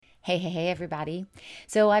Hey, everybody.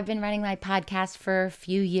 So I've been running my podcast for a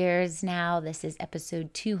few years now. This is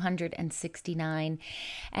episode 269,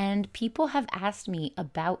 and people have asked me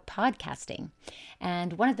about podcasting.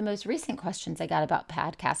 And one of the most recent questions I got about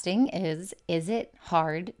podcasting is it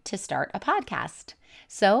hard to start a podcast?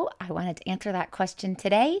 So I wanted to answer that question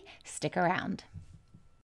today. Stick around.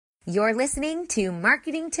 You're listening to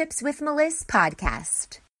Marketing Tips with Melissa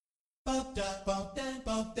podcast.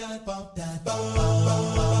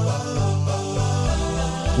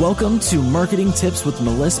 Welcome to Marketing Tips with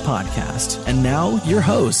Melissa podcast. And now your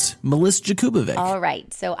host, Melissa Jakubovic. All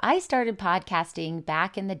right. So I started podcasting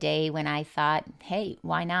back in the day when I thought, hey,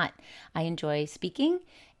 why not? I enjoy speaking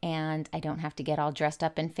and I don't have to get all dressed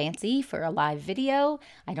up and fancy for a live video.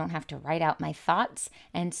 I don't have to write out my thoughts.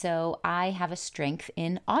 And so I have a strength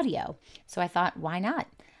in audio. So I thought, why not?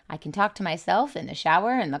 I can talk to myself in the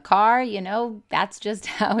shower, in the car, that's just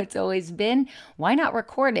how it's always been. Why not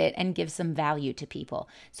record it and give some value to people?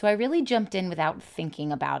 So I really jumped in without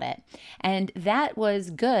thinking about it. And that was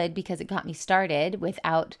good because it got me started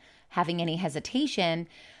without having any hesitation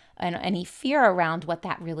and any fear around what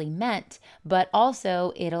that really meant. But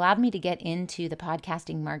also it allowed me to get into the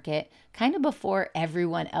podcasting market kind of before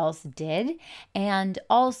everyone else did. And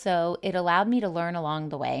also it allowed me to learn along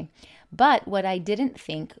the way. But what I didn't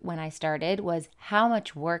think when I started was how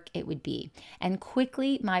much work it would be. And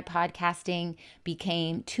quickly, my podcasting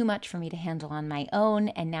became too much for me to handle on my own.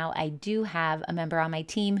 And now I do have a member on my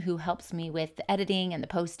team who helps me with the editing and the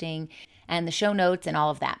posting and the show notes and all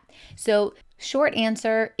of that. So short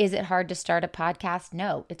answer, is it hard to start a podcast?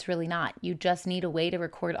 No, it's really not. You just need a way to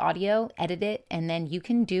record audio, edit it, and then you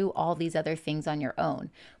can do all these other things on your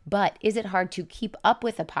own. But is it hard to keep up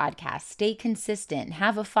with a podcast, stay consistent,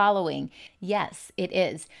 have a following? Yes, it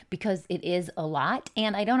is, because it is a lot.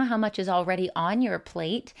 And I don't know how much is already on your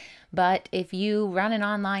plate, but if you run an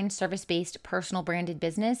online service-based personal branded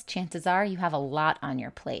business, chances are you have a lot on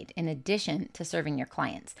your plate in addition to serving your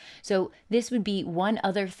clients. So this would be one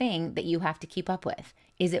other thing that you have to keep up with.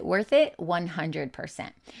 Is it worth it?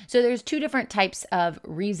 100%. So there's two different types of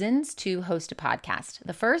reasons to host a podcast.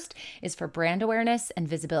 The first is for brand awareness and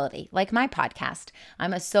visibility, like my podcast.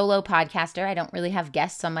 I'm a solo podcaster. I don't really have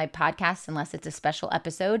guests on my podcast unless it's a special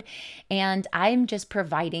episode, and I'm just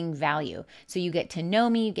providing value. So you get to know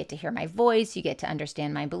me, you get to hear my voice, you get to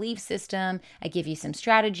understand my belief system. I give you some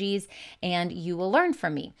strategies, and you will learn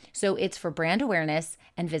from me. So it's for brand awareness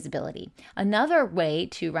and visibility. Another way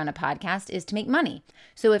to run a podcast is to make money.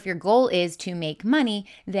 So if your goal is to make money,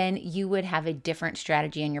 then you would have a different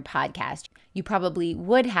strategy in your podcast. You probably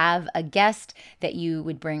would have a guest that you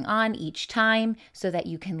would bring on each time so that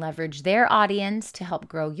you can leverage their audience to help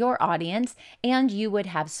grow your audience. And you would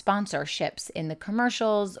have sponsorships in the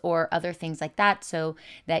commercials or other things like that so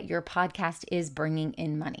that your podcast is bringing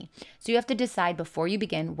in money. So you have to decide before you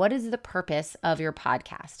begin, what is the purpose of your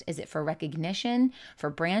podcast? Is it for recognition, for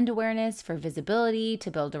brand awareness, for visibility,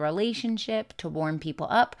 to build a relationship, to warm people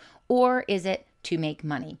up, or is it to make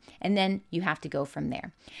money? And then you have to go from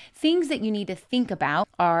there. Things that you need to think about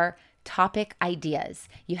are topic ideas.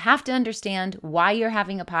 You have to understand why you're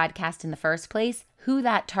having a podcast in the first place, who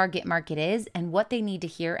that target market is, and what they need to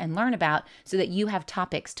hear and learn about so that you have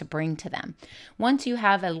topics to bring to them. Once you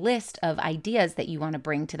have a list of ideas that you want to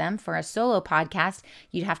bring to them for a solo podcast,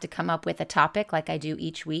 you'd have to come up with a topic like I do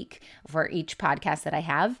each week for each podcast that I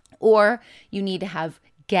have, or you need to have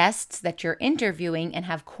guests that you're interviewing and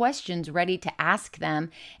have questions ready to ask them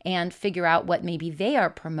and figure out what maybe they are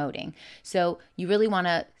promoting. So you really want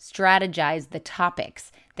to strategize the topics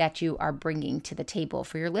that you are bringing to the table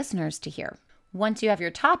for your listeners to hear. Once you have your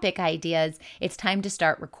topic ideas, it's time to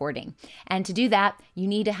start recording. And to do that, you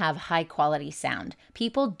need to have high quality sound.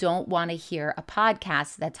 People don't want to hear a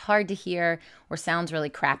podcast that's hard to hear or sounds really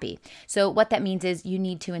crappy. So what that means is you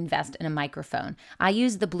need to invest in a microphone. I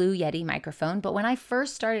use the Blue Yeti microphone, but when I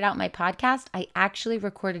first started out my podcast, I actually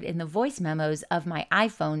recorded in the voice memos of my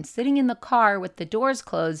iPhone sitting in the car with the doors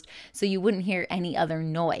closed so you wouldn't hear any other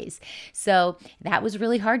noise. So that was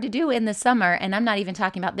really hard to do in the summer. And I'm not even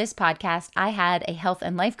talking about this podcast. I had a health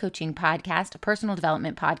and life coaching podcast, a personal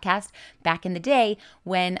development podcast back in the day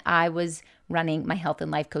when I was running my health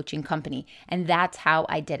and life coaching company. And that's how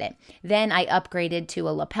I did it. Then I upgraded to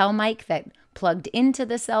a lapel mic that plugged into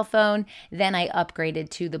the cell phone. Then I upgraded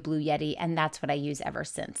to the Blue Yeti, and that's what I use ever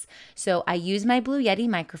since. So I use my Blue Yeti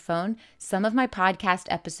microphone. Some of my podcast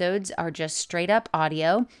episodes are just straight up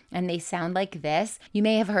audio, and they sound like this. You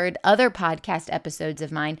may have heard other podcast episodes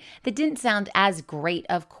of mine that didn't sound as great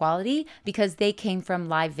of quality because they came from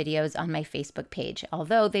live videos on my Facebook page,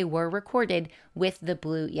 although they were recorded with the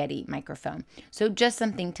Blue Yeti microphone. So just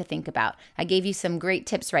something to think about. I gave you some great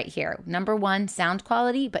tips right here. Number 1, sound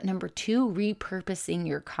quality, but number 2, repurposing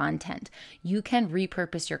your content. You can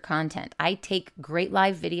repurpose your content. I take great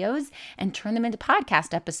live videos and turn them into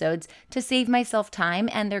podcast episodes to save myself time,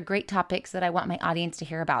 and they're great topics that I want my audience to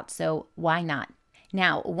hear about. So why not?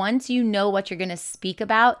 Now, once you know what you're going to speak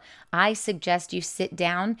about, I suggest you sit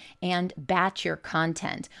down and batch your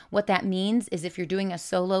content. What that means is if you're doing a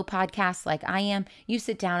solo podcast like I am, you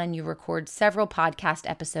sit down and you record several podcast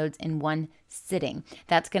episodes in one sitting.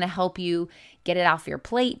 That's going to help you get it off your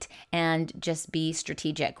plate and just be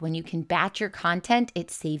strategic. When you can batch your content,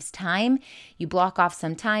 it saves time. You block off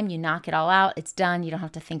some time, you knock it all out, it's done. You don't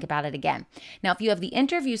have to think about it again. Now, if you have the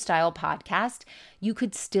interview style podcast, you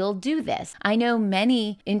could still do this. I know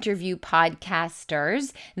many interview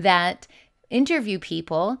podcasters that interview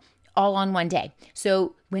people all on one day.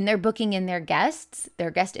 So when they're booking in their guest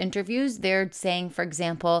interviews, they're saying, for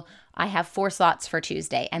example, I have 4 slots for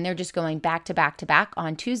Tuesday, and they're just going back to back to back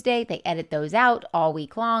on Tuesday. They edit those out all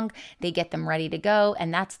week long. They get them ready to go,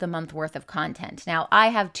 and that's the month worth of content. Now, I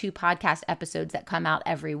have 2 podcast episodes that come out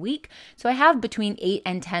every week, so I have between 8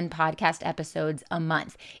 and 10 podcast episodes a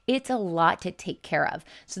month. It's a lot to take care of.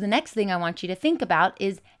 So the next thing I want you to think about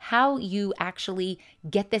is how you actually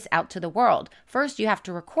get this out to the world. First, you have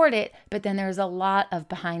to record it, but then there's a lot of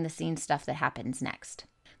behind the scenes stuff that happens next.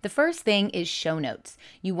 The first thing is show notes.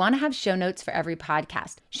 You want to have show notes for every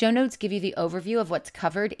podcast. Show notes give you the overview of what's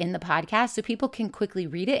covered in the podcast so people can quickly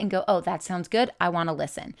read it and go, oh, that sounds good. I want to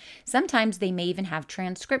listen. Sometimes they may even have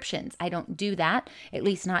transcriptions. I don't do that, at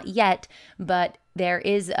least not yet, but there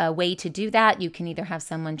is a way to do that. You can either have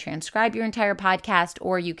someone transcribe your entire podcast,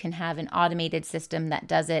 or you can have an automated system that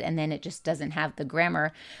does it, and then it just doesn't have the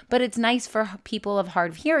grammar. But it's nice for people of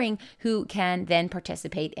hard of hearing who can then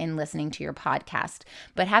participate in listening to your podcast.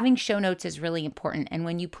 But having show notes is really important. And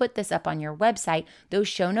when you put this up on your website, those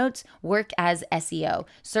show notes work as SEO,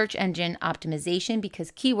 search engine optimization,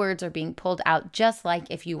 because keywords are being pulled out just like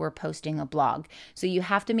if you were posting a blog. So you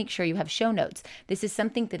have to make sure you have show notes. This is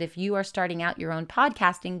something that if you are starting out your own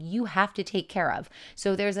podcasting, you have to take care of.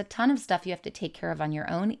 So there's a ton of stuff you have to take care of on your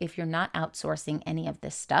own if you're not outsourcing any of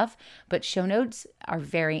this stuff, but show notes are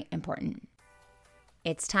very important.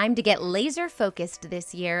 It's time to get laser focused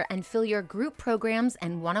this year and fill your group programs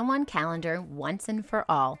and one-on-one calendar once and for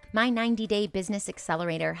all. My 90-day business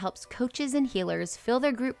accelerator helps coaches and healers fill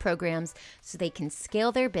their group programs so they can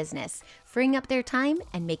scale their business, freeing up their time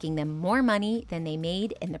and making them more money than they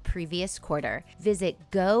made in the previous quarter. Visit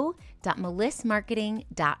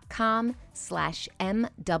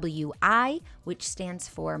go.melissmarketing.com/MWI, which stands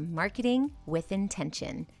for Marketing with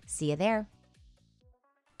Intention. See you there.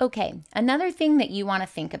 Okay, another thing that you want to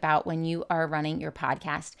think about when you are running your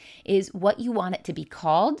podcast is what you want it to be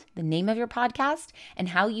called, the name of your podcast, and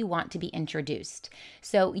how you want to be introduced.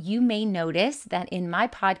 So you may notice that in my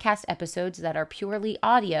podcast episodes that are purely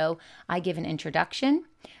audio, I give an introduction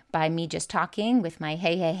by me just talking with my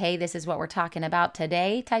hey, this is what we're talking about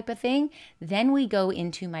today type of thing. Then we go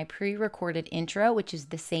into my pre-recorded intro, which is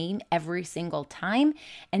the same every single time.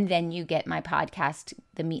 And then you get my podcast,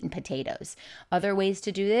 the meat and potatoes. Other ways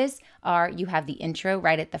to do this are you have the intro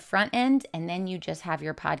right at the front end, and then you just have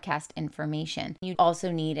your podcast information. You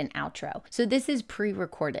also need an outro. So this is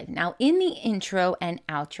pre-recorded. Now in the intro and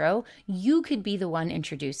outro, you could be the one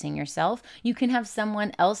introducing yourself. You can have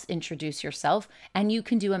someone else introduce yourself, and you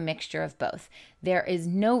can do a mixture of both. There is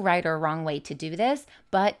no right or wrong way to do this,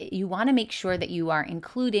 but you want to make sure that you are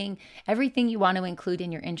including everything you want to include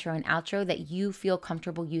in your intro and outro that you feel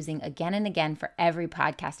comfortable using again and again for every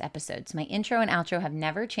podcast episode. So my intro and outro have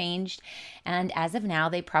never changed, and as of now,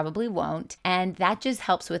 they probably won't. And that just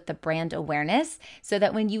helps with the brand awareness so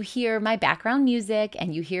that when you hear my background music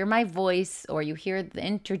and you hear my voice or you hear the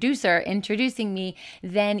introducer introducing me,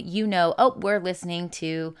 then you know, oh, we're listening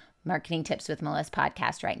to Marketing Tips with Melissa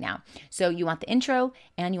podcast right now. So you want the intro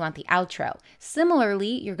and you want the outro.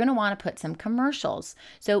 Similarly, you're going to want to put some commercials.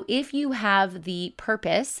 So if you have the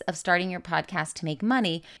purpose of starting your podcast to make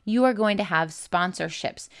money, you are going to have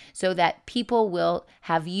sponsorships so that people will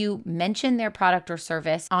have you mention their product or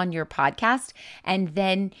service on your podcast, and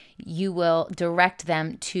then you will direct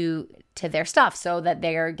them to their stuff so that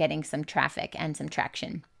they are getting some traffic and some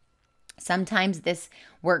traction. Sometimes this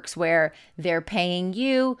works where they're paying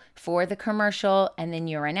you for the commercial and then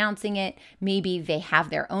you're announcing it. Maybe they have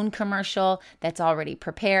their own commercial that's already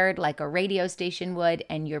prepared, like a radio station would,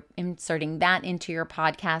 and you're inserting that into your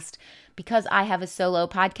podcast. Because I have a solo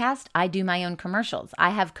podcast, I do my own commercials.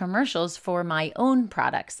 I have commercials for my own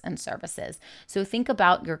products and services. So think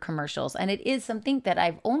about your commercials. And it is something that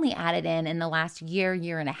I've only added in the last year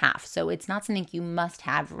and a half. So it's not something you must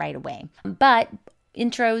have right away. But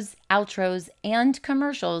intros, outros, and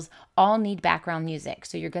commercials all need background music.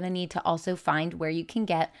 So you're going to need to also find where you can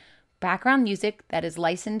get background music that is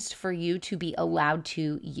licensed for you to be allowed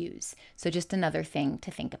to use. So just another thing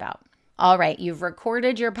to think about. All right, you've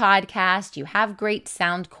recorded your podcast, you have great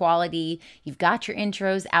sound quality, you've got your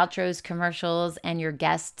intros, outros, commercials, and your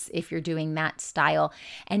guests if you're doing that style,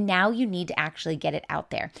 and now you need to actually get it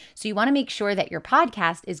out there. So you want to make sure that your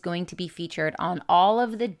podcast is going to be featured on all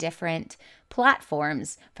of the different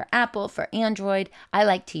platforms. For Apple, for Android, I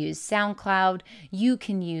like to use SoundCloud. You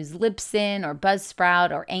can use Libsyn or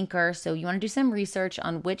Buzzsprout or Anchor. So you want to do some research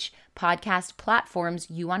on which podcast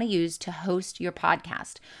platforms you want to use to host your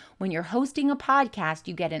podcast. When you're hosting a podcast,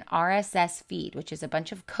 you get an RSS feed, which is a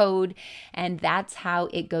bunch of code, and that's how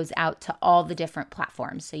it goes out to all the different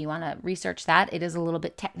platforms. So you want to research that. It is a little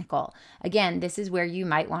bit technical. Again, this is where you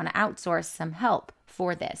might want to outsource some help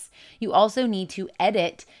for this. You also need to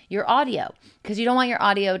edit your audio because you don't want your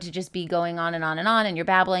audio to just be going on and on and on and you're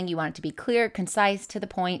babbling. You want it to be clear, concise, to the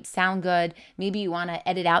point, sound good. Maybe you want to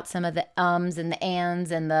edit out some of the ums and the ands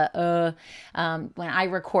and the When I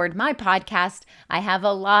record my podcast, I have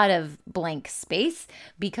a lot of blank space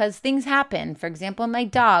because things happen. For example, my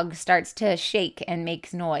dog starts to shake and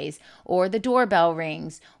makes noise, or the doorbell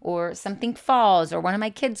rings, or something falls, or one of my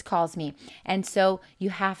kids calls me. And so you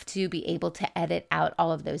have to be able to edit out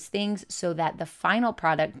all of those things so that the final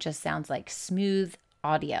product just sounds like smooth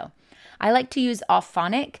audio. I like to use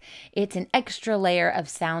Auphonic. It's an extra layer of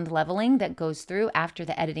sound leveling that goes through after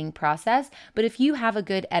the editing process. But if you have a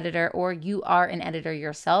good editor or you are an editor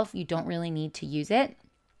yourself, you don't really need to use it.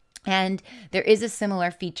 And there is a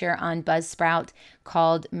similar feature on Buzzsprout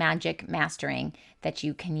called Magic Mastering that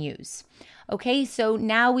you can use. Okay, so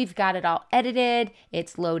now we've got it all edited,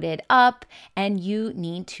 it's loaded up, and you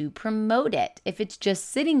need to promote it. If it's just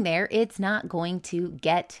sitting there, it's not going to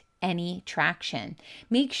get any traction.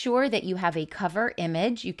 Make sure that you have a cover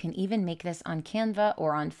image. You can even make this on Canva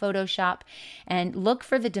or on Photoshop, and look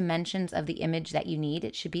for the dimensions of the image that you need.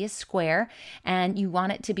 It should be a square, and you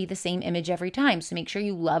want it to be the same image every time. So make sure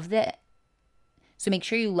you love the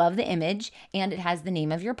image and it has the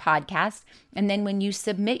name of your podcast. And then when you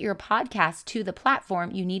submit your podcast to the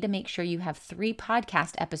platform, you need to make sure you have 3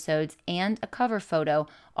 podcast episodes and a cover photo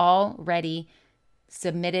all ready,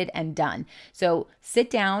 submitted, and done. So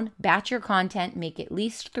sit down, batch your content, make at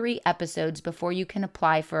least 3 episodes before you can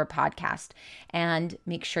apply for a podcast, and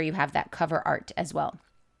make sure you have that cover art as well.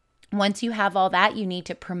 Once you have all that, you need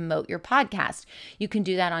to promote your podcast. You can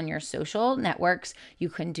do that on your social networks. You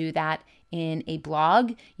can do that in a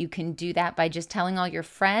blog. You can do that by just telling all your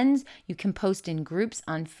friends. You can post in groups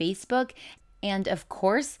on Facebook. And of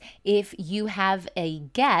course, if you have a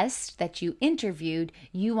guest that you interviewed,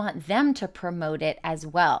 you want them to promote it as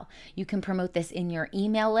well. You can promote this in your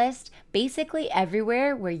email list. Basically,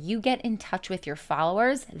 everywhere where you get in touch with your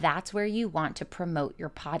followers, that's where you want to promote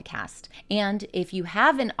your podcast. And if you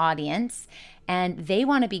have an audience and they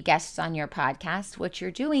want to be guests on your podcast, what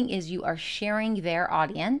you're doing is you are sharing their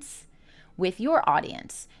audience with your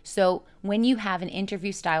audience. So when you have an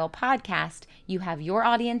interview style podcast, you have your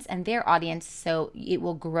audience and their audience, so it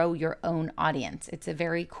will grow your own audience. It's a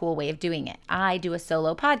very cool way of doing it. I do a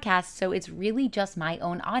solo podcast, so it's really just my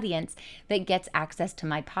own audience that gets access to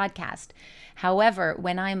my podcast. However,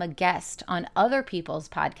 when I'm a guest on other people's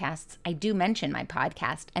podcasts, I do mention my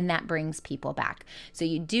podcast, and that brings people back. So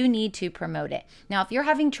you do need to promote it. Now, if you're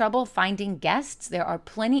having trouble finding guests, there are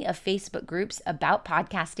plenty of Facebook groups about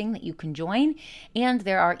podcasting that you can join, and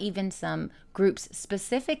there are even some groups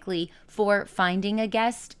specifically for finding a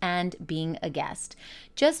guest and being a guest.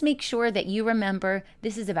 Just make sure that you remember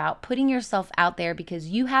this is about putting yourself out there because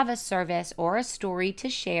you have a service or a story to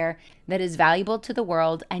share that is valuable to the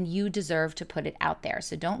world and you deserve to put it out there.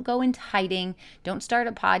 So don't go into hiding. Don't start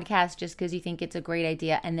a podcast just because you think it's a great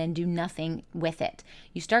idea and then do nothing with it.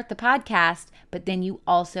 You start the podcast, but then you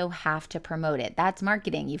also have to promote it. That's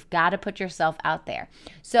marketing. You've got to put yourself out there.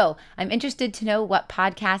 So I'm interested to know what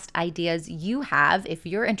podcast ideas you have if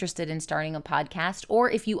you're interested in starting a podcast, or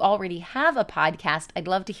if you already have a podcast, I'd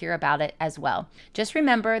love to hear about it as well. Just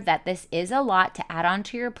remember that this is a lot to add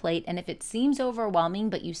onto your plate, and if it seems overwhelming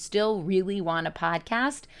but you still really want a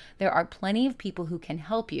podcast, there are plenty of people who can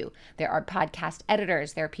help you. There are podcast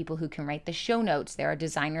editors, there are people who can write the show notes, there are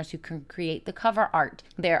designers who can create the cover art.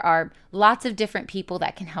 There are lots of different people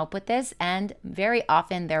that can help with this, and very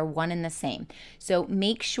often they're one and the same. So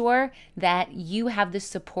make sure that you have the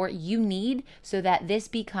support you need so that this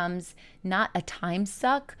becomes not a time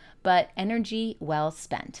suck, but energy well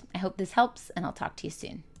spent. I hope this helps, and I'll talk to you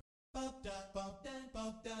soon.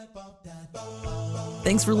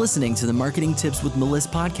 Thanks for listening to the Marketing Tips with Meliss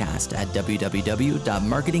podcast at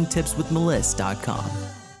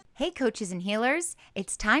www.marketingtipswithmeliss.com. Hey coaches and healers,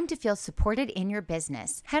 it's time to feel supported in your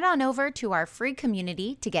business. Head on over to our free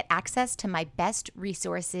community to get access to my best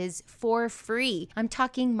resources for free. I'm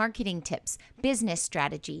talking marketing tips, business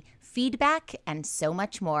strategy, feedback, and so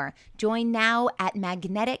much more. Join now at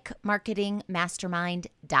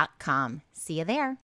magneticmarketingmastermind.com. See you there.